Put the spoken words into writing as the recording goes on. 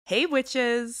Hey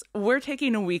witches! We're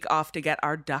taking a week off to get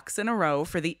our ducks in a row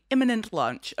for the imminent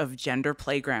launch of Gender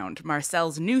Playground,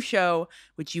 Marcel's new show,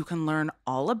 which you can learn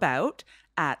all about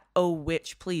at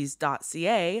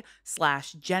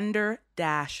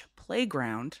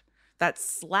ohwitchplease.ca/gender-playground.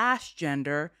 That's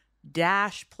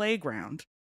 /gender-playground.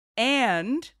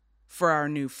 And for our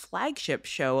new flagship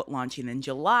show launching in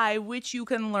July, which you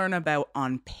can learn about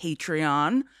on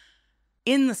Patreon.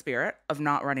 In the spirit of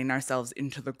not running ourselves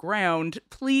into the ground,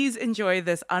 please enjoy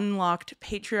this unlocked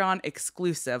Patreon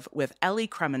exclusive with Ellie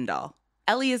Kreimendahl.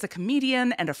 Ellie is a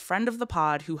comedian and a friend of the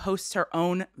pod who hosts her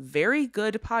own very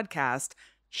good podcast,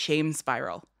 Shame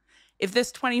Spiral. If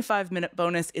this 25-minute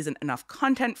bonus isn't enough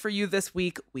content for you this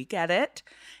week, we get it.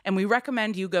 And we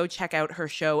recommend you go check out her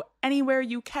show anywhere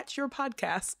you catch your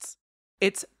podcasts.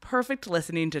 It's perfect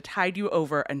listening to tide you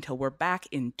over until we're back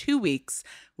in 2 weeks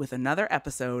with another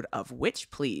episode of Witch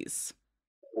Please.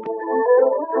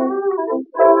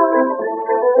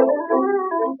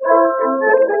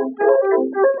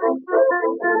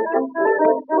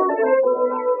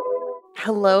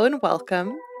 Hello and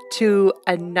welcome to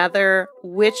another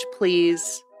Witch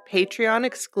Please Patreon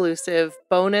exclusive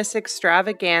bonus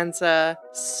extravaganza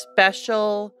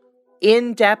special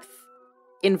in-depth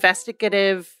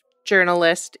investigative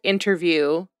journalist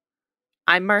interview.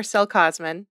 I'm Marcel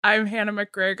Cosman. I'm Hannah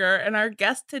McGregor, and our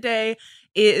guest today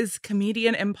is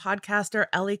comedian and podcaster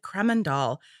Ellie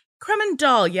Kreimendahl.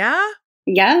 Kreimendahl, yeah?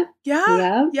 Yeah.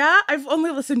 I've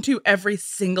only listened to every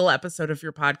single episode of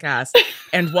your podcast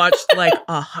and watched like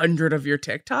 100 of your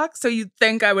TikToks, so you'd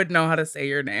think I would know how to say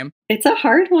your name. It's a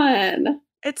hard one.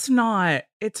 It's not.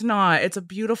 It's a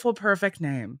beautiful, perfect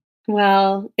name.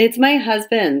 Well, it's my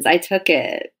husband's. I took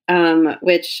it,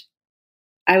 which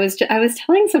I was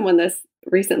telling someone this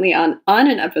recently on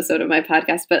an episode of my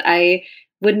podcast, but I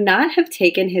would not have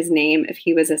taken his name if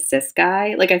he was a cis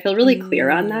guy. Like, I feel really clear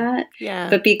on that. Yeah.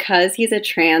 But because he's a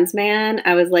trans man,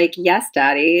 I was like, yes,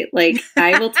 daddy, like,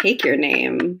 I will take your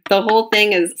name. The whole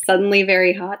thing is suddenly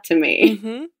very hot to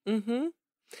me.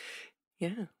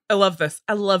 Yeah. I love this.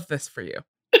 I love this for you.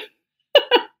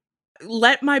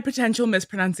 Let my potential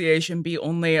mispronunciation be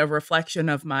only a reflection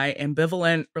of my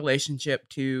ambivalent relationship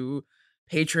to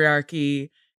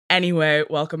patriarchy. Anyway,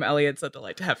 welcome, Ellie. It's a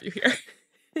delight to have you here.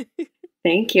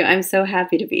 Thank you. I'm so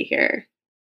happy to be here.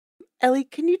 Ellie,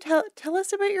 can you tell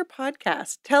us about your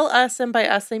podcast? Tell us, and by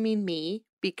us I mean me,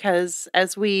 because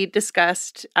as we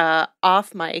discussed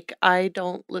off mic, I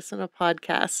don't listen to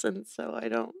podcasts, and so I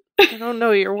don't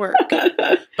know your work.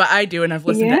 But I do, and I've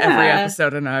listened to every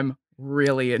episode, and I'm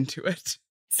really into it.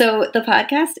 So the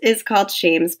podcast is called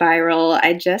Shame Spiral.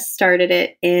 I just started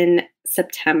it in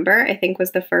September, I think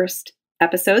was the first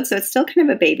episode. So it's still kind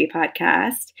of a baby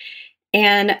podcast.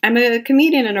 And I'm a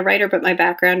comedian and a writer, but my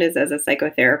background is as a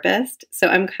psychotherapist. So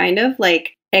I'm kind of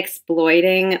like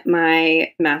exploiting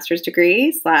my master's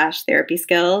degree / therapy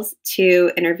skills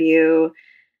to interview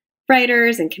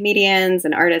writers and comedians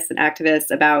and artists and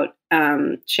activists about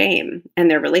shame and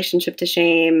their relationship to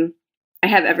shame. I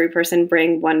have every person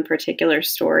bring one particular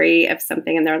story of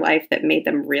something in their life that made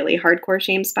them really hardcore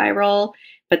shame spiral,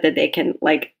 but that they can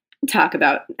like talk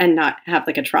about and not have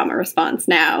like a trauma response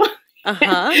now.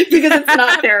 Because it's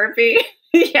not therapy.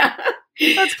 Yeah.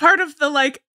 That's part of the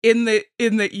like in the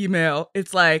email.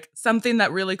 It's like something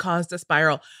that really caused a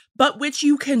spiral, but which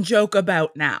you can joke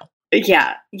about now.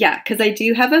 Yeah. Because I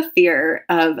do have a fear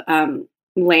of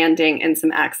landing in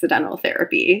some accidental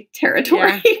therapy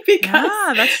territory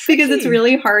because it's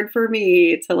really hard for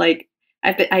me to like.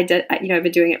 I've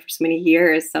been doing it for so many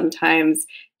years. Sometimes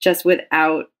just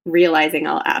without realizing,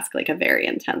 I'll ask like a very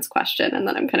intense question, and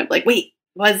then I'm kind of like, wait,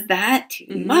 was that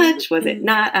too much? Was it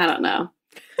not? I don't know.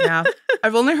 Yeah,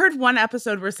 I've only heard one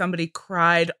episode where somebody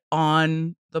cried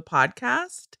on the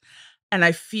podcast. And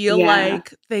I feel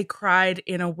like they cried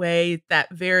in a way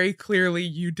that very clearly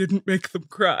you didn't make them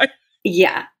cry.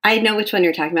 Yeah, I know which one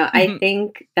you're talking about. I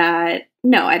think that,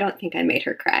 no, I don't think I made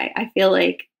her cry. I feel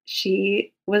like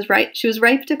she was right. She was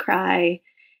ripe to cry.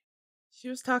 She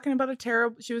was talking about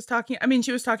she was talking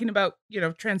about,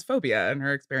 transphobia and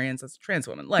her experience as a trans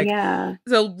woman. Like,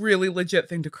 it's a really legit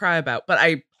thing to cry about. But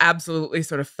I absolutely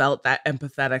sort of felt that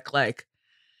empathetic, like,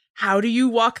 how do you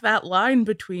walk that line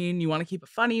between you want to keep it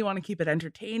funny, you want to keep it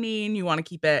entertaining, you want to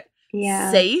keep it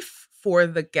safe for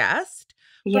the guest,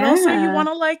 but also you want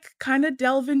to like kind of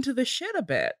delve into the shit a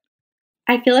bit.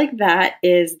 I feel like that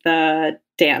is the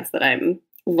dance that I'm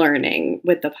learning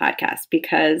with the podcast,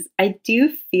 because I do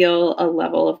feel a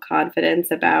level of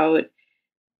confidence about,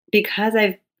 because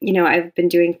I've been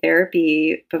doing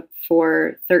therapy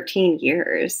for 13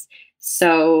 years.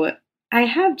 So I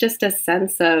have just a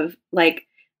sense of like,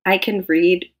 I can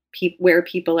read where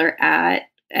people are at.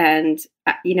 And,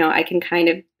 I can kind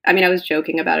of, I was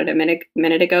joking about it a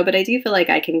minute ago, but I do feel like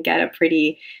I can get a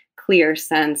pretty clear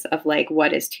sense of like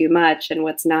what is too much and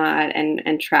what's not,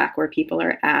 and track where people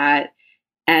are at.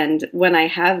 And when I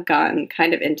have gone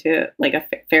kind of into like a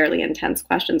fairly intense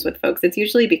questions with folks, it's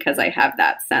usually because I have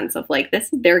that sense of like,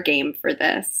 this is their game for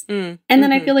this. And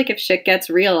then I feel like if shit gets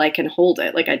real, I can hold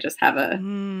it. Like I just have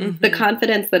the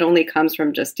confidence that only comes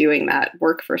from just doing that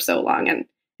work for so long. And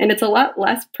it's a lot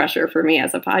less pressure for me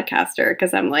as a podcaster,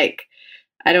 because I'm like,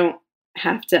 I don't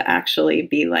have to actually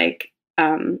be like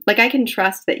I can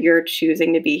trust that you're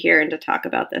choosing to be here and to talk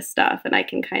about this stuff. And I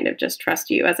can kind of just trust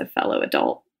you as a fellow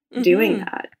adult doing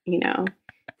that,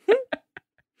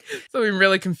 Something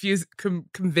really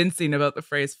convincing about the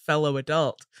phrase fellow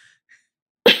adult.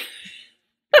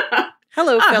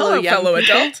 Hello, fellow fellow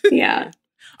adult. Yeah.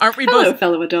 Aren't we Hello, both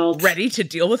fellow adults, ready to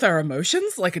deal with our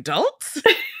emotions like adults?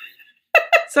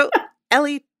 So,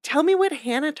 Ellie, tell me what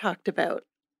Hannah talked about.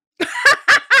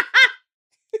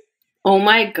 Oh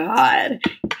my God.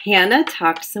 Hannah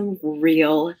talked some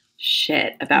real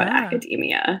shit about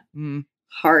academia.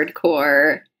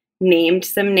 Hardcore. Named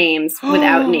some names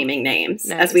without naming names,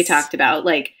 as we talked about.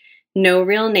 Like, no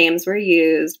real names were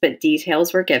used, but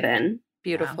details were given.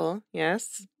 Beautiful. Yeah.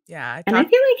 Yes. Yeah. And I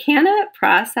feel like Hannah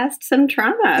processed some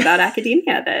trauma about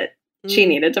academia that she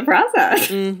needed to process.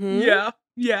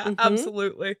 Yeah,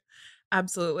 absolutely.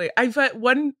 Absolutely.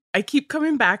 I keep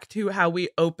coming back to how we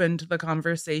opened the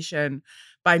conversation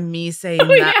by me saying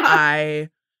that I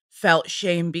felt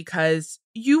shame because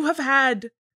you have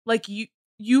had like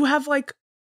you have like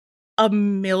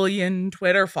 1 million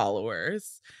Twitter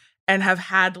followers and have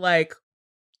had like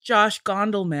Josh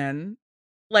Gondelman,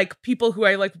 like people who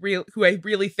I like who I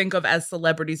really think of as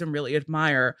celebrities and really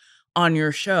admire on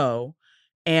your show.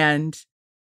 And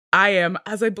I am,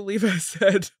 as I believe I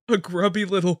said, a grubby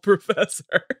little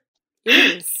professor.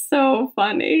 So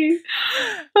funny.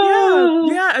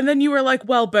 Yeah. And then you were like,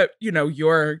 well, but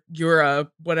you're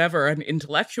a whatever, an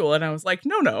intellectual. And I was like,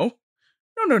 no.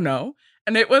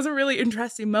 And it was a really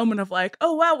interesting moment of like,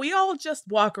 oh, wow, we all just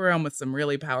walk around with some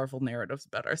really powerful narratives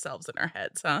about ourselves in our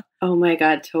heads, huh? Oh my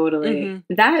God, totally.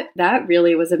 That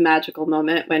really was a magical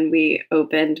moment when we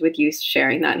opened with you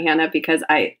sharing that, Hannah, because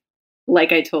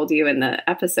like I told you in the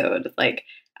episode, like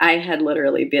I had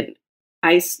literally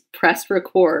I pressed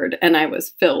record and I was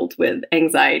filled with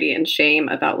anxiety and shame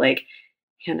about like,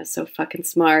 Hannah's so fucking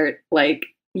smart. Like,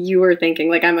 you were thinking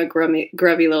like I'm a grubby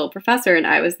little professor, and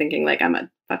I was thinking like I'm a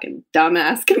fucking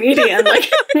dumbass comedian. Like,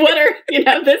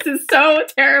 this is so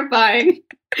terrifying.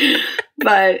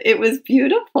 But it was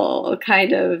beautiful,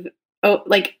 kind of,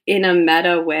 like in a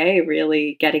meta way,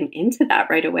 really getting into that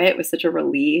right away. It was such a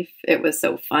relief. It was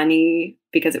so funny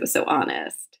because it was so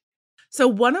honest. So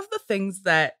one of the things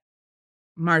that,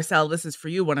 Marcel, this is for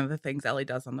you, one of the things Ellie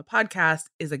does on the podcast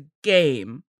is a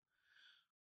game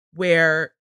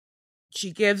where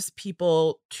she gives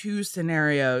people 2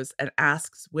 scenarios and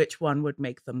asks which one would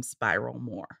make them spiral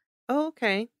more. Oh,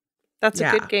 okay. That's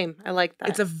a good game. I like that.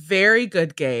 It's a very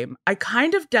good game. I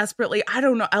kind of desperately, I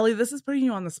don't know, Ellie, this is putting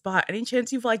you on the spot. Any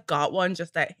chance you've like got one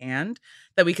just at hand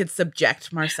that we could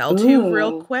subject Marcel to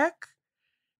real quick?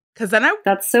 Because then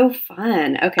that's so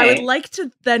fun. Okay. I would like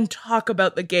to then talk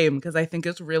about the game because I think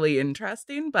it's really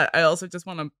interesting, but I also just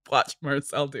want to watch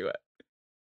Marcel do it.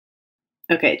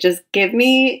 Okay, just give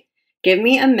me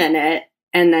a minute,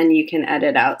 and then you can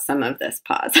edit out some of this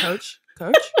pause. Coach?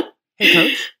 Hey,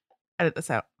 Coach, edit this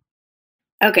out.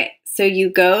 Okay, so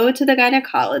you go to the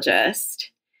gynecologist,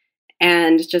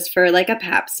 and just for like a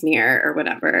pap smear or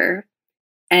whatever,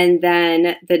 and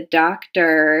then the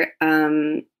doctor,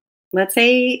 let's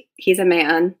say he's a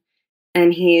man,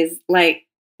 and he's like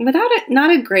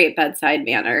not a great bedside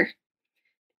manner,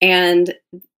 and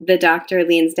the doctor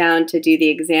leans down to do the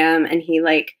exam, and he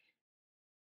like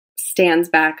stands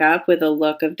back up with a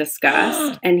look of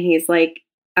disgust, and he's like,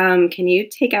 can you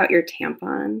take out your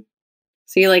tampon?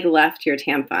 So you like left your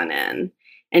tampon in,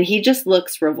 and he just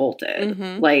looks revolted,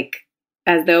 like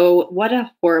as though, what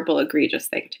a horrible, egregious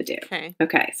thing to do.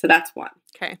 Okay, so that's one.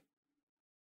 Okay.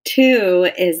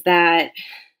 2 is that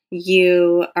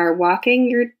you are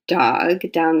walking your dog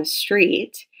down the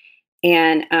street,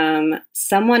 and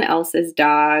someone else's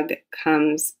dog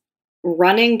comes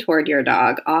running toward your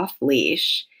dog off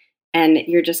leash, and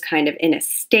you're just kind of in a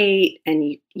state,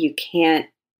 and you can't,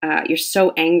 you're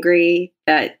so angry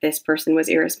that this person was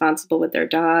irresponsible with their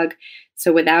dog.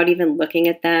 So without even looking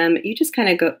at them, you just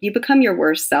kind of you become your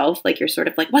worst self. Like, you're sort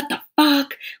of like, what the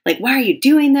fuck? Like, why are you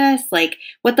doing this? Like,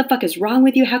 what the fuck is wrong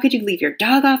with you? How could you leave your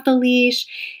dog off the leash?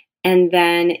 And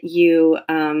then you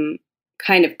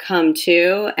kind of come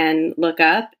to and look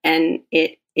up, and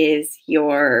it is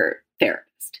your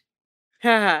therapist.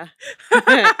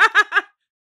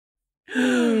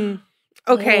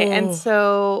 Okay, and Oh.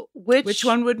 so Which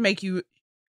one would make you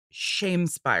shame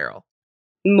spiral?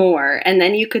 More, and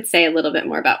then you could say a little bit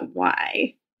more about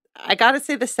why. I gotta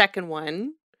say the second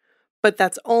one, but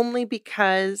that's only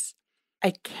because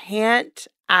I can't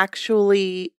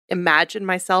actually imagine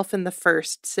myself in the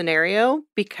first scenario,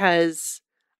 because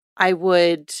I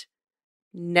would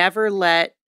never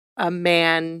let a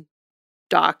man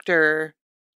doctor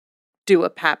do a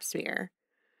pap smear.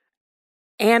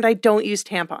 And I don't use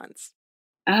tampons.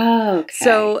 Oh,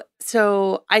 okay.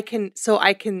 So I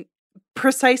can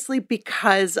precisely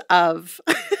because of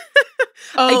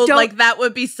Oh, like that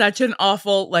would be such an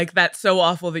awful, like that's so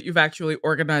awful that you've actually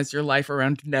organized your life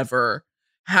around never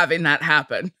having that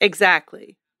happen.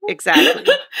 Exactly.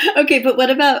 Okay, but what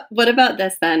about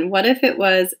this then? What if it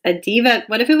was a diva?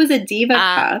 What if it was a diva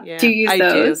cup? Yeah, do you use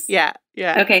those? Do. Yeah.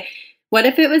 Okay. What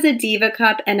if it was a diva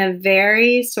cup and a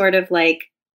very sort of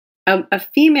like a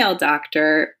female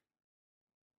doctor,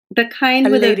 the kind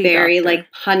with a very doctor.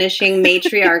 like punishing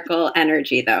matriarchal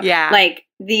energy though. Yeah. Like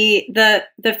the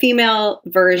female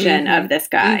version of this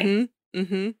guy.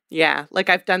 Yeah. Like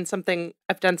I've done something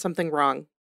wrong.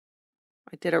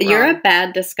 I did it wrong. You're a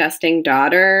bad, disgusting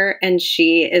daughter, and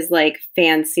she is like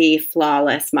fancy,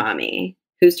 flawless mommy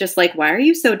who's just like, why are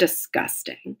you so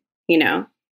disgusting? You know?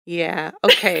 Yeah.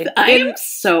 Okay. I am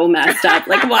so messed up.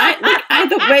 Like, why? Like,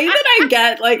 the way that I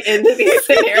get like into these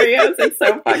scenarios is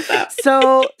so fucked up.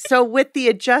 So with the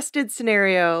adjusted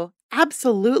scenario,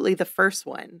 absolutely the first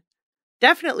one.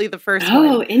 Definitely the first one.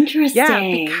 Oh, interesting.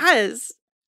 Yeah, because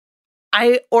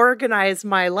I organize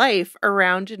my life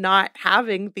around not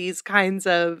having these kinds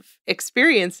of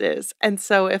experiences. And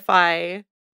so if I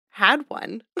had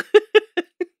one,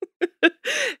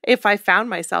 if I found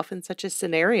myself in such a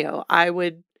scenario, it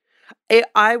would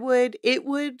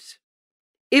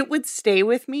stay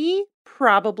with me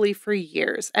probably for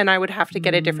years, and I would have to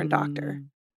get a different doctor.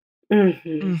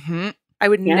 I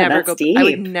would never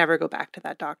go back to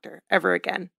that doctor ever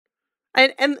again.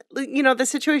 And you know, the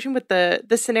situation with the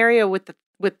scenario with the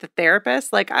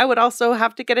therapist, like I would also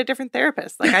have to get a different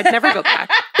therapist. Like I'd never go back.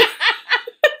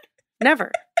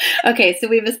 Never. Okay, so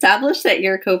we've established that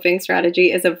your coping strategy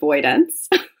is avoidance.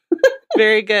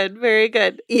 Very good. Very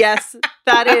good. Yes,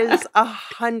 that is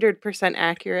 100%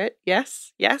 accurate.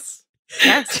 Yes.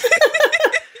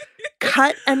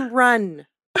 Cut and run.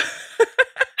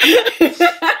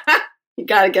 You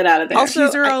gotta get out of there. Also,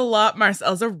 these are a lot.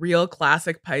 Marcel's a real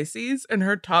classic Pisces, and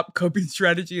her top coping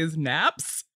strategy is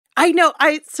naps. I know.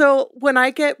 So when I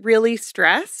get really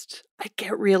stressed, I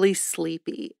get really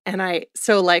sleepy, and I've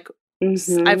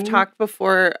talked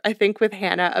before, I think with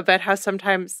Hannah, about how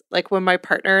sometimes like when my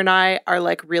partner and I are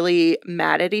like really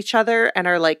mad at each other and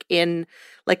are like in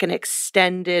like an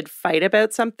extended fight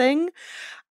about something,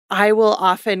 I will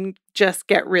often just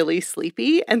get really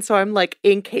sleepy. And so I'm like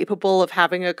incapable of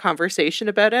having a conversation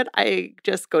about it. I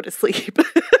just go to sleep.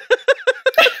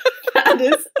 That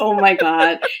is, oh my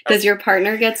God. Does your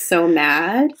partner get so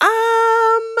mad?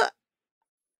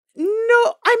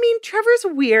 No, I mean, Trevor's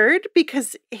weird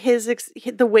because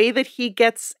the way that he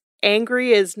gets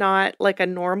angry is not like a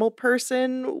normal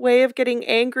person way of getting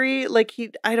angry. Like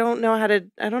I don't know how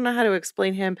to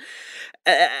explain him.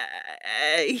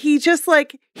 He just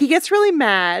like, he gets really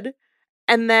mad.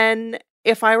 And then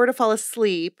if I were to fall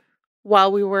asleep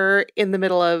while we were in the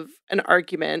middle of an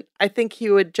argument, I think he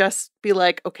would just be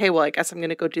like, okay, well, I guess I'm going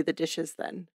to go do the dishes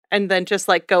then. And then just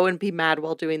like go and be mad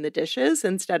while doing the dishes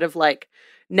instead of like,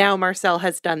 now Marcel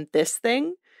has done this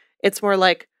thing. It's more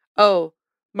like, oh,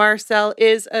 Marcel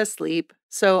is asleep,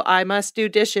 so I must do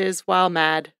dishes while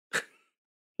mad.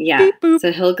 Yeah. Beep, boop.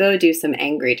 So he'll go do some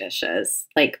angry dishes,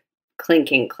 like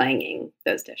clinking, clanging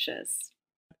those dishes.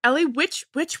 Ellie, which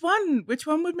one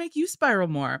would make you spiral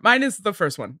more? Mine is the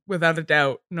first one, without a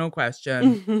doubt, no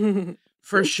question.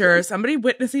 For sure. Somebody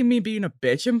witnessing me being a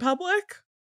bitch in public?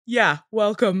 Yeah,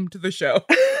 welcome to the show.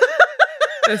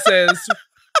 This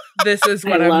is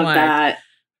what I'm like. That.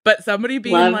 But somebody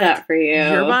being love like, that for you.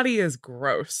 Your body is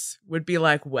gross, would be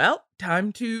like, well,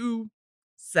 time to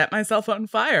set myself on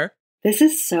fire. This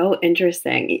is so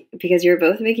interesting because you're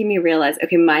both making me realize,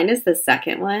 okay, mine is the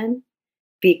second one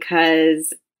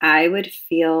because I would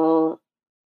feel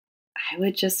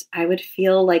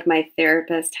like my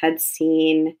therapist had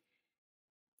seen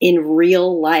in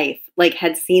real life, like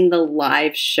had seen the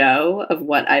live show of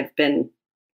what I've been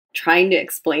trying to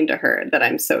explain to her that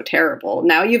I'm so terrible.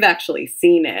 Now you've actually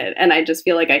seen it. And I just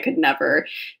feel like I could never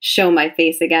show my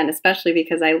face again, especially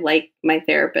because I like my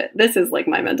therapist. This is like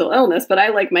my mental illness, but I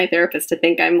like my therapist to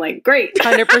think I'm like great.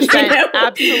 100%. You know?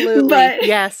 Absolutely. But,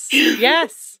 yes.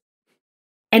 Yes.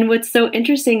 And what's so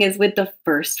interesting is with the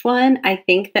first one, I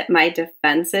think that my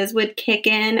defenses would kick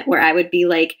in where I would be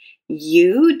like,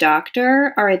 you,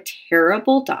 doctor, are a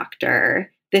terrible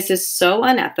doctor. This is so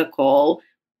unethical.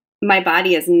 My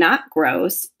body is not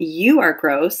gross. You are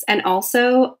gross. And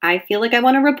also, I feel like I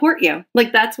want to report you.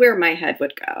 Like, that's where my head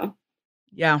would go.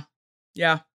 Yeah.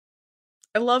 Yeah.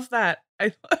 I love that.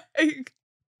 I'm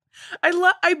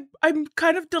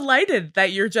kind of delighted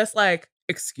that you're just like,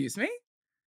 excuse me?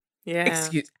 Yeah.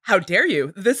 How dare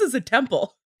you? This is a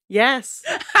temple. Yes.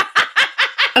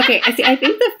 Okay, I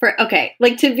think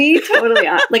like to be totally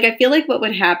honest, like I feel like what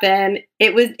would happen,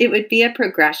 it would be a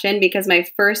progression because my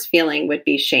first feeling would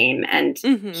be shame and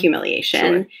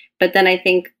humiliation. Sure. But then I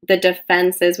think the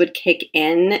defenses would kick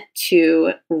in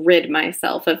to rid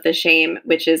myself of the shame,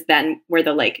 which is then where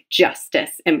the like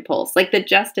justice impulse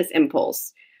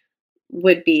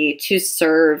would be to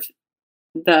serve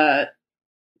the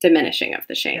diminishing of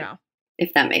the shame. Yeah.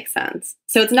 If that makes sense.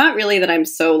 So it's not really that I'm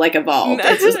so like evolved.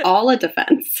 It's just all a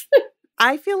defense.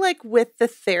 I feel like with the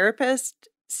therapist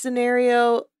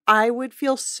scenario, I would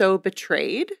feel so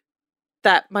betrayed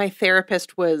that my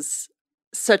therapist was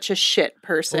such a shit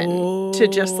person to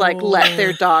just like let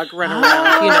their dog run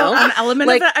around, you know? An element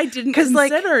like, of it I didn't consider.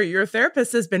 Like, your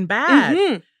therapist has been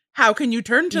bad. How can you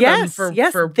turn to them for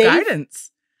guidance?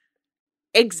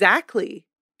 Exactly.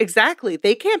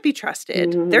 They can't be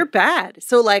trusted. They're bad.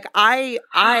 So like I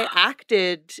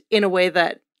acted in a way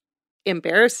that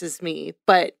embarrasses me,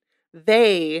 but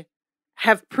they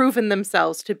have proven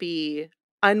themselves to be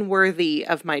unworthy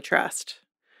of my trust.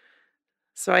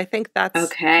 So I think that's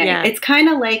okay. Yeah. It's kind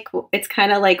of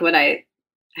like what I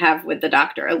have with the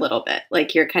doctor a little bit.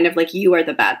 Like you're kind of like you are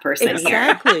the bad person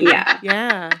exactly. here. Yeah.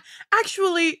 Yeah.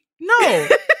 Actually, no.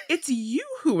 It's you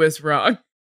who is wrong.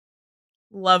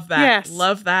 Love that. Yes.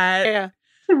 Love that. Yeah.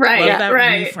 Right. Love that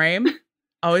reframe.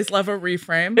 Always love a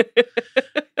reframe.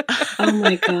 Oh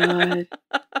my God.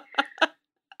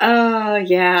 Oh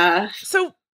yeah.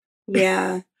 So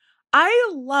yeah.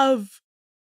 I love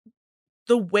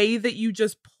the way that you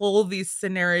just pull these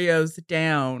scenarios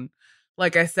down,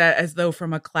 like I said, as though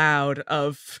from a cloud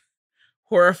of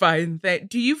horrifying thing.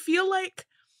 Do you feel like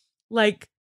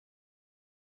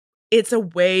it's a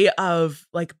way of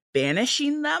like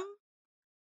banishing them?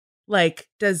 Like,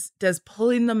 does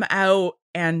pulling them out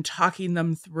and talking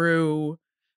them through,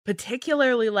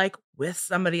 particularly like with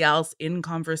somebody else in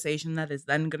conversation that is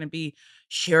then going to be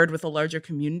shared with a larger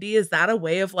community, is that a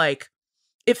way of like,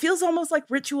 it feels almost like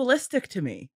ritualistic to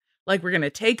me. Like we're going to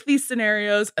take these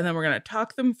scenarios and then we're going to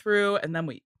talk them through and then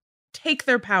we take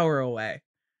their power away.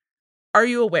 Are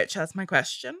you a witch? That's my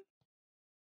question.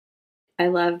 I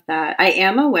love that. I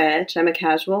am a witch. I'm a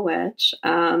casual witch.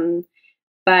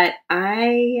 But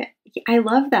I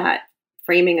love that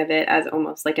framing of it as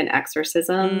almost like an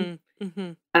exorcism.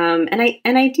 And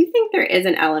I do think there is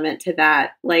an element to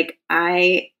that. Like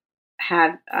I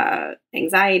have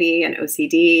anxiety and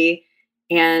OCD,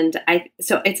 and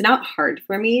so it's not hard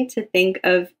for me to think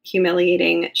of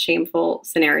humiliating, shameful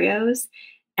scenarios.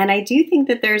 And I do think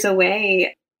that there's a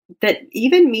way that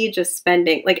even me just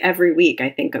spending like every week, I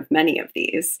think of many of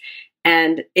these,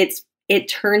 and it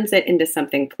turns it into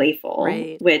something playful,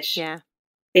 which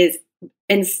is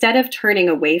instead of turning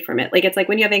away from it. Like, it's like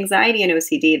when you have anxiety and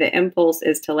OCD, the impulse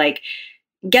is to like,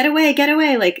 get away,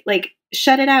 like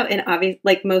shut it out. And obviously,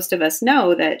 like most of us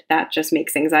know that just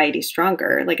makes anxiety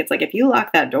stronger. Like, it's like, if you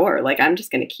lock that door, like I'm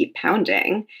just going to keep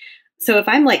pounding. So if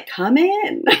I'm like, come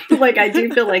in, like, I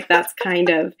do feel like that's kind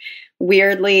of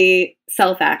weirdly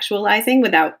self-actualizing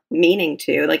without meaning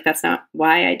to. Like, that's not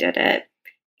why I did it.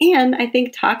 And I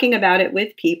think talking about it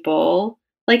with people,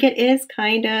 like, it is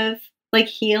kind of like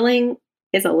healing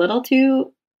is a little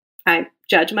too, I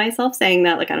judge myself saying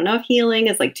that, like, I don't know if healing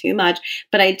is like too much,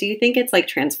 but I do think it's like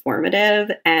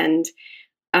transformative and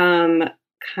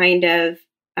kind of,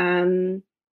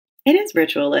 it is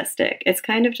ritualistic. It's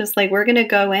kind of just like, we're going to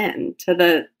go into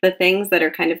the things that are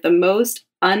kind of the most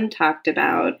untalked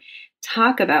about,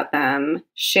 talk about them,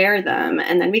 share them,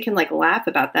 and then we can like laugh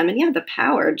about them. And yeah, the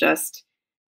power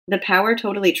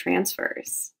totally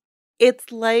transfers.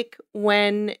 It's like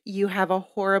when you have a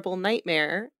horrible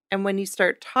nightmare and when you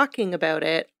start talking about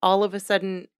it, all of a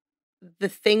sudden the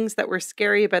things that were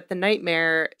scary about the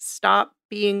nightmare stop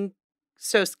being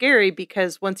so scary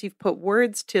because once you've put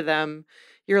words to them,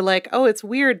 you're like, oh, it's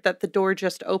weird that the door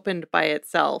just opened by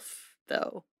itself,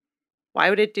 though. Why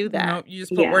would it do that? No, you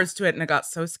just put words to it and it got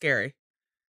so scary.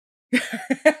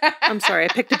 I'm sorry, I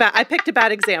picked a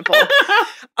bad example.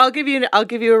 I'll give you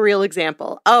a real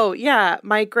example. Oh yeah,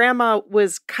 my grandma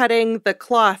was cutting the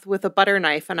cloth with a butter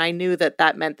knife, and I knew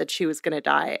that meant that she was going to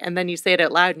die. And then you say it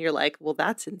out loud, and you're like, "Well,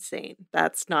 that's insane.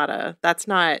 That's not. Yeah.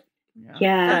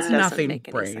 That doesn't nothing, make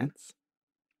any brain. sense."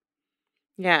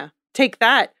 Yeah, take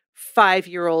that,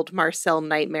 5-year-old Marcel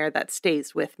nightmare that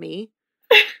stays with me.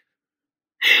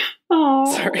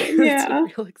 Oh, sorry, yeah. That's a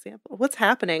real example. What's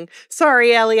happening?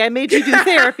 Sorry, Ellie, I made you do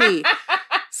therapy.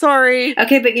 Sorry.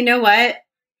 Okay, but you know what?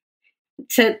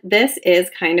 This is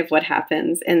kind of what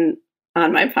happens on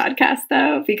my podcast,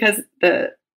 though, because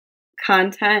the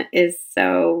content is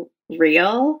so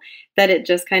real that it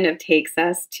just kind of takes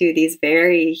us to these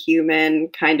very human,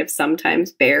 kind of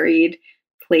sometimes buried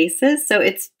places. So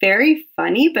it's very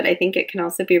funny, but I think it can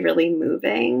also be really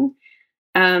moving.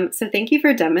 So thank you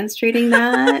for demonstrating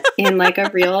that in like a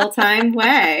real-time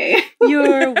way.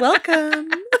 You're welcome.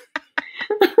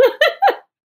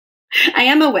 I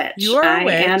am a witch. You are a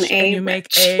witch, and you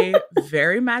make a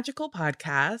very magical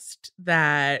podcast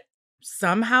that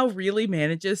somehow really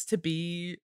manages to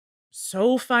be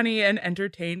so funny and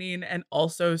entertaining and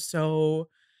also so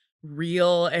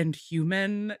real and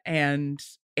human and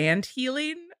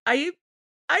healing. I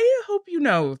hope you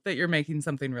know that you're making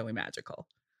something really magical.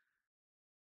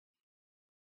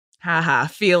 Haha,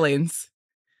 feelings.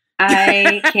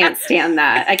 I can't stand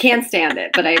that. I can't stand it,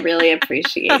 but I really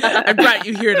appreciate it. I brought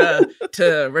you here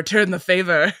to return the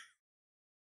favor.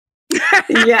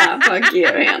 Yeah, fuck you,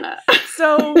 Hannah.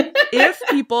 So if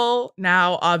people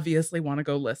now obviously want to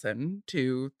go listen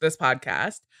to this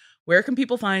podcast, where can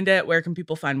people find it? Where can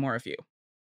people find more of you?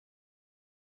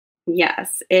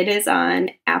 Yes, it is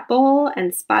on Apple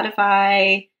and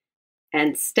Spotify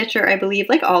and Stitcher, I believe,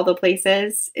 like all the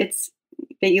places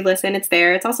that you listen, it's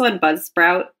there. It's also on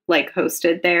Buzzsprout, like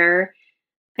hosted there.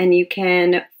 And you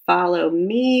can follow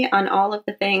me on all of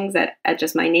the things at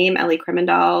just my name, Ellie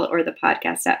Kreimendahl, or the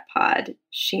podcast at Pod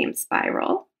Shame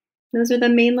Spiral. Those are the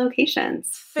main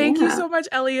locations. Thank you so much,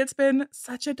 Ellie. It's been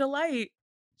such a delight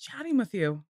chatting with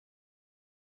you.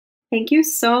 Thank you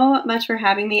so much for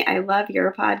having me. I love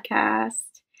your podcast,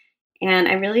 and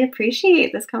I really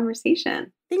appreciate this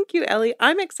conversation. Thank you, Ellie.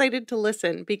 I'm excited to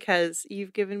listen because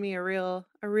you've given me a real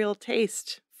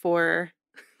taste for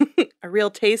a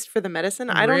real taste for the medicine.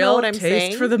 I don't know what I'm saying.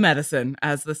 Taste for the medicine,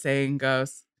 as the saying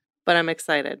goes. But I'm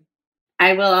excited.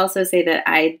 I will also say that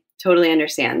I totally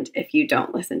understand if you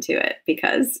don't listen to it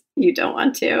because you don't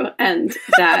want to, and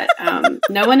that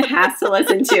no one has to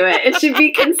listen to it. It should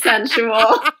be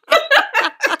consensual.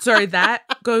 Sorry, that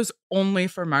goes only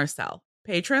for Marcel.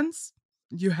 Patrons,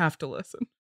 you have to listen.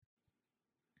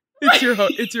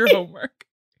 It's your homework.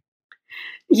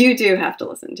 You do have to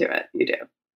listen to it. You do.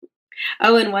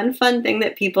 Oh, and one fun thing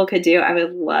that people could do, I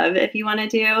would love if you want to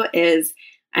do, is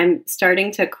I'm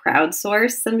starting to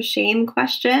crowdsource some shame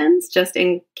questions just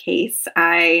in case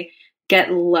I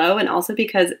get low, and also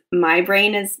because my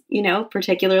brain is,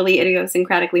 particularly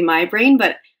idiosyncratically my brain,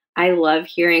 but I love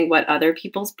hearing what other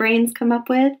people's brains come up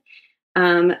with.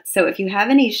 So if you have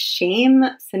any shame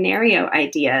scenario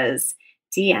ideas,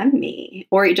 DM me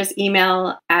or just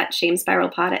email at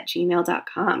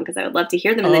shamespiralpod@gmail.com because I would love to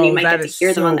hear them, and then you might get to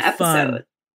hear them on the episode. Fun.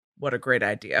 What a great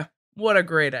idea. What a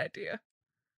great idea.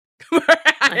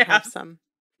 I have some.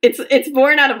 It's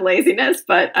born out of laziness,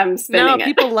 but I'm spinning it. No,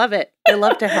 people love it. They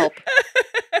love to help.